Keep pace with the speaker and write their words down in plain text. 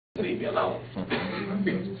Leave me alone.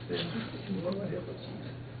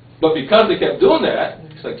 But because they kept doing that,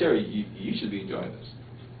 it's like, Terry, you should be enjoying this.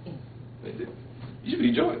 You should be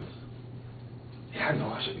enjoying this. Yeah, I know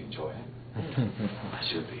I should be enjoying it. I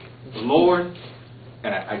should be. The Lord,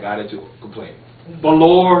 and I got into complaining. The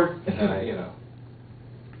Lord, and I,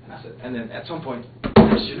 and I said, and then at some point,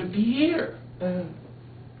 I shouldn't be here.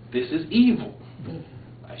 This is evil.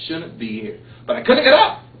 I shouldn't be here. But I couldn't get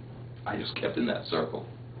up. I just kept in that circle.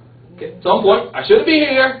 Okay, at some point, I shouldn't be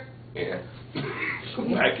here. Yeah.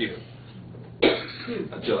 Come back here.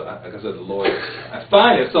 Until, like I said, the Lord, I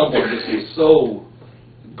find at some point this is so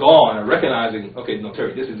gone and recognizing, okay, no,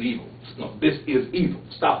 Terry, this is evil. No, this is evil.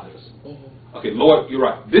 Stop this. Okay, Lord, you're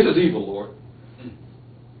right. This is evil, Lord.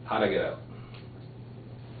 How'd I get out?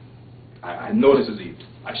 I know this is evil.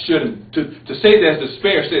 I shouldn't. To say there's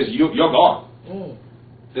despair says you're gone.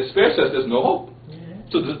 Despair says there's no hope.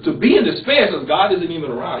 So to be in despair says God isn't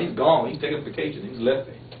even around. He's gone. He's taking vacation. He's left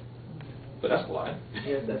me. But that's a lie.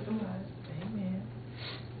 Yes, that's a lie. Amen.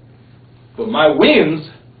 But my winds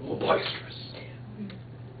were boisterous.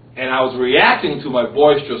 And I was reacting to my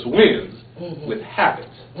boisterous winds with habit.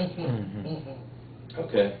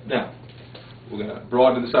 Okay, now, we're going to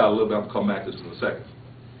broaden this out a little bit. I'll come back to this in a second.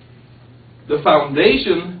 The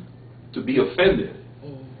foundation to be offended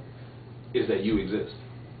is that you exist.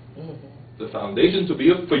 The foundation to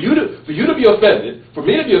be, for you to be offended, for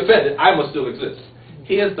me to be offended, I must still exist.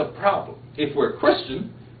 Here's the problem. If we're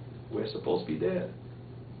Christian, we're supposed to be dead.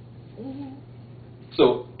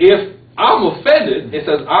 So if I'm offended, it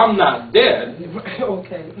says I'm not dead.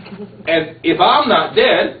 Okay. And if I'm not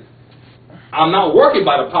dead, I'm not working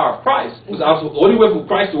by the power of Christ. Because the only way for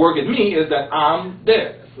Christ to work in me is that I'm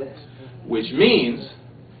dead. Which means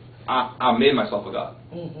I made myself a God.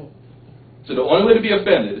 So the only way to be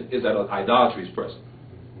offended is that idolatry is present.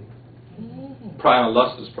 Pride and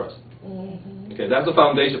lust is present. Okay, that's the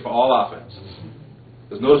foundation for all offenses.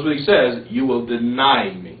 Because notice what he says, you will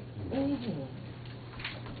deny me.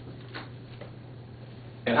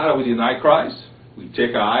 And how do we deny Christ? We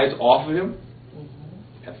take our eyes off of him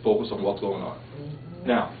and focus on what's going on.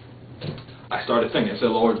 Now, I started thinking, I said,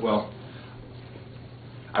 Lord, well,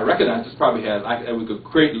 I recognize this probably has, we could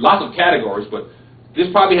create lots of categories, but this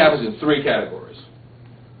probably happens in 3 categories.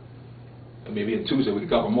 And maybe in 2 so we can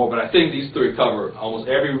cover more, but I think these 3 cover almost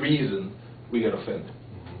every reason we get offended.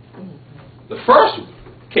 The first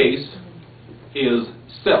case is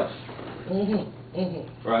self.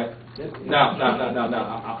 Right? Now,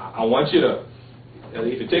 I want you to,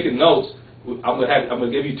 if you're taking notes, I'm going to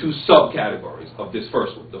give you 2 subcategories of this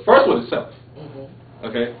first one. The first one is self.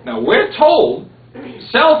 Okay? Now, we're told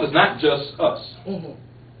self is not just us.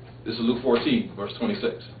 This is Luke 14, verse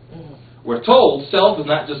 26. We're told self is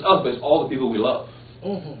not just us, but it's all the people we love.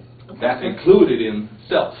 That's included in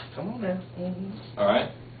self. Come on now. All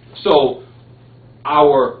right? So,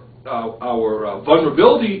 our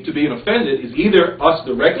vulnerability to being offended is either us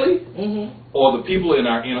directly or the people in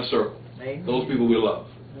our inner circle. Those people we love.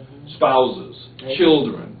 Spouses,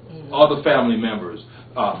 children, other family members,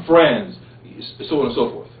 friends, so on and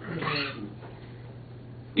so forth.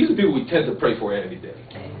 These are people we tend to pray for every day.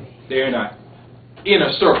 They're in our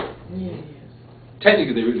inner circle.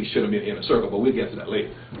 Technically, they really shouldn't be in the inner circle, but we'll get to that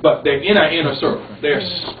later. But they're in our inner circle. They're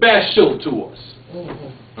special to us.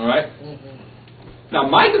 All right? Now,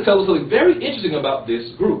 Micah tells us something very interesting about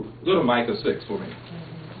this group. Go to Micah 6 for me.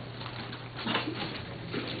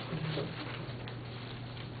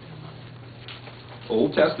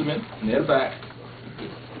 Old Testament, near the back.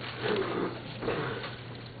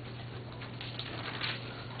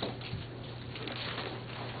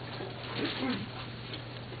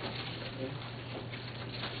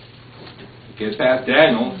 Gets past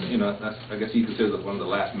Daniel, that's, I guess he considers one of the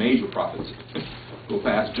last major prophets. Go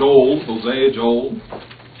past Joel, Hosea, Joel.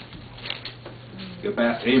 Get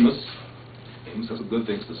past Amos. Amos has some good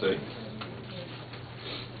things to say.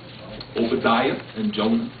 Obadiah and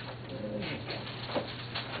Jonah.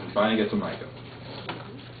 And finally get to Micah.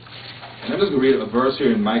 And I'm just going to read a verse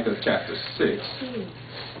here in Micah chapter 6.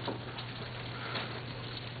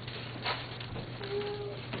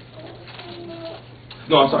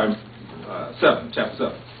 No, I'm sorry. 7, chapter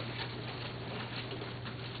 7.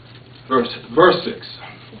 Verse 6.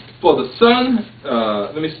 For the Son,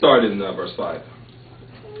 let me start in verse 5.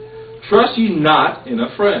 Trust ye not in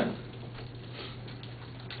a friend.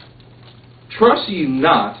 Trust ye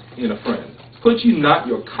not in a friend. Put ye not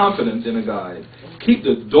your confidence in a guide. Keep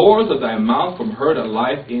the doors of thy mouth from hurt and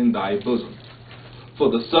life in thy bosom. For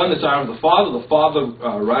the son dishonors the father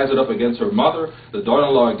riseth up against her mother, the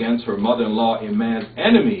daughter-in-law against her mother-in-law. A man's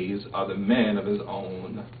enemies are the men of his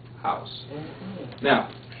own house. Now,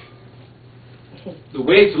 the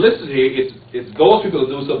way it's listed here, it's those people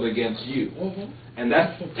who do something against you. And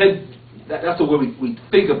that's the way we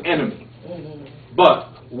think of enemy. But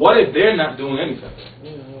what if they're not doing anything?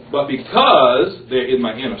 But because they're in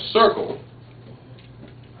my inner circle,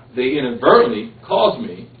 they inadvertently cause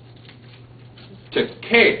me to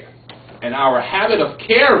care. And our habit of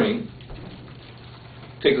caring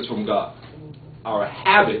takes us from God. Our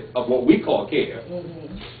habit of what we call care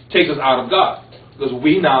takes us out of God. Because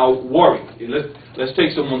we now worry. Let's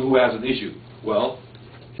take someone who has an issue. Well,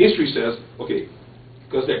 history says, okay,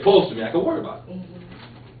 because they're close to me, I can worry about it.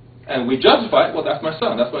 And we justify it, well, that's my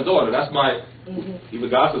son, that's my daughter, that's my... Even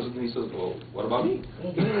God says, he says, well, what about me?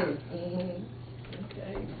 Okay.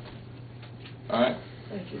 All right?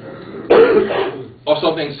 Thank you. Or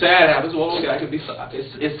something sad happens, well, okay, I can be...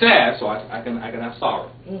 It's sad, so I can have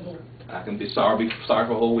sorrow. I can be sorry for a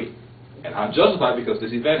whole week. And I'm justified because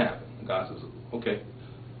this event happened. And God says, okay,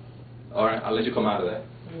 all right, I'll let you come out of that.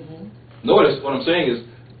 Notice what I'm saying is,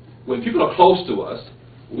 when people are close to us,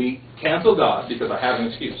 we cancel God because I have an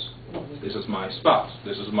excuse. This is my spouse.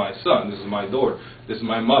 This is my son. This is my daughter. This is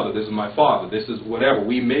my mother. This is my father. This is whatever.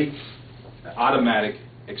 We make an automatic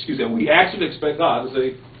excuse. And we actually expect God to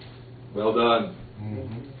say, well done.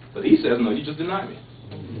 But he says, no, you just deny me.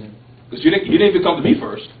 Because you didn't even come to me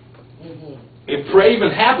first. If prayer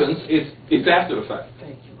even happens, it's after the fact.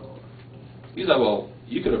 Thank you, Lord. He's like, well,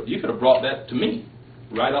 you could have brought that to me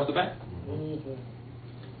right off the bat.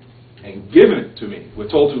 And given it to me. We're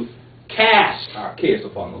told to cast our cares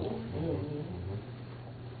upon the Lord.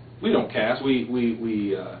 We don't cast. If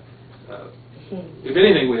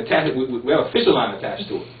anything, we attach it. We have a fishing line attached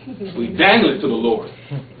to it. We dangle it to the Lord.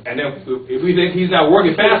 And then if we think he's not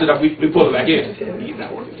working fast enough, we pull it back in. He's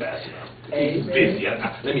not working fast enough. He's busy.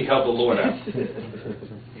 Let me help the Lord out.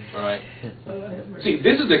 All right. See,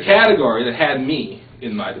 this is the category that had me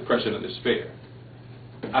in my depression and despair.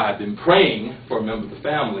 I had been praying for a member of the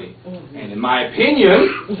family, and in my opinion,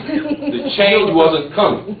 the change wasn't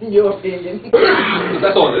coming. Your opinion.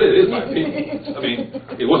 That's all it is, my opinion. I mean,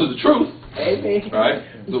 it wasn't the truth. Amen. Right?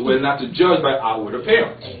 But we're not to judge by outward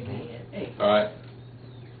appearance. Amen. All right?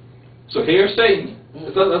 So here's Satan.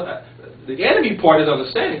 The enemy part is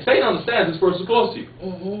understanding. Satan understands this person's close to you.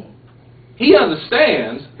 He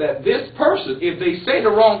understands that this person, if they say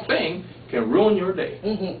the wrong thing, can ruin your day.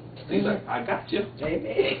 He's like, I got you.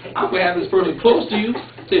 Amen. I'm going to have this person close to you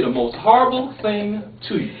say the most horrible thing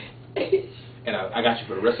to you. And I got you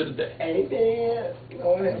for the rest of the day. Amen.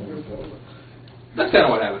 Lord have mercy. That's kind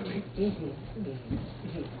of what happened to me.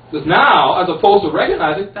 Because now, as opposed to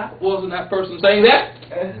recognizing that wasn't that person saying that,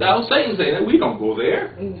 that was Satan saying that. We don't go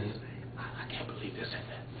there. I can't believe this and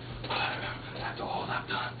that. After all I've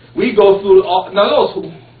done. We go through all. Now,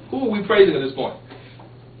 those, who are we praising at this point?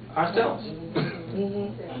 Ourselves.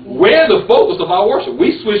 We're the focus of our worship.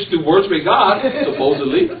 We switched to worshiping God,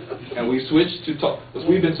 supposedly, and we switched to talk. Because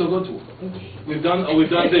we've been so good to Him. We've done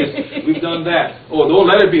this. We've done that. Oh, don't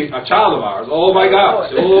let it be a child of ours. Oh, my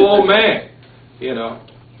gosh. Oh, man.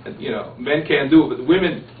 Men can't do it, but the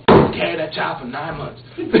women carry that child for 9 months.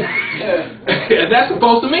 And that's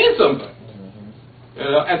supposed to mean something.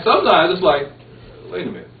 And sometimes it's like, wait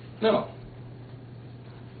a minute. No.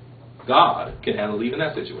 God can handle even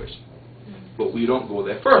that situation. But we don't go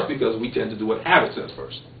there first because we tend to do what habit says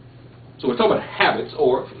first. So we're talking about habits,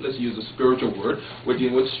 or let's use a spiritual word, we're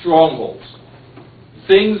dealing with strongholds.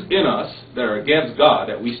 Things in us that are against God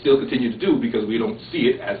that we still continue to do because we don't see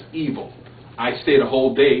it as evil. I stayed a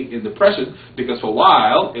whole day in depression because for a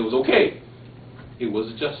while it was okay. It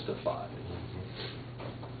was justified.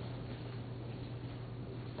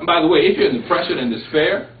 And by the way, if you're in depression and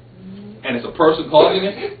despair, and it's a person causing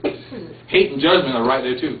it, hate and judgment are right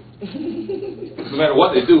there too. No matter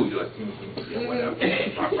what they do, you're like, yeah, whatever.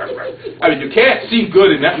 I mean, you can't see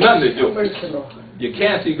good in nothing they do. You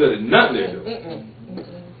can't see good in nothing they do.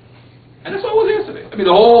 And that's what was yesterday. I mean,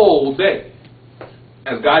 the whole day.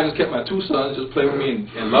 As God just kept my 2 sons just playing with me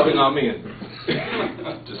and loving on me and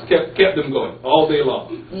just kept them going all day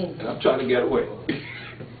long. And I'm trying to get away.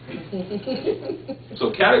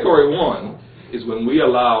 So category 1 is when we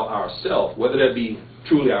allow ourselves, whether that be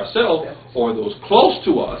truly ourselves or those close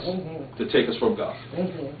to us, to take us from God.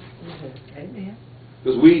 Amen.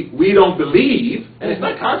 Because we don't believe, and it's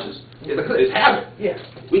not conscious, it's habit. Yeah.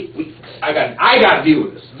 I got to deal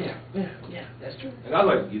with this. Yeah, that's true. And I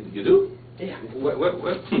was like, you do? Yeah.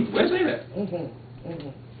 Where say that?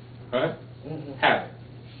 Right? Habit.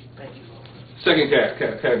 Thank you. Second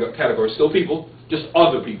category, still people, just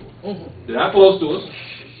other people. They're not close to us,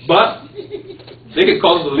 but they can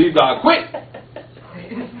cause us to leave God quick.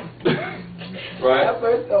 Right?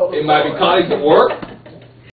 It might be colleagues at work.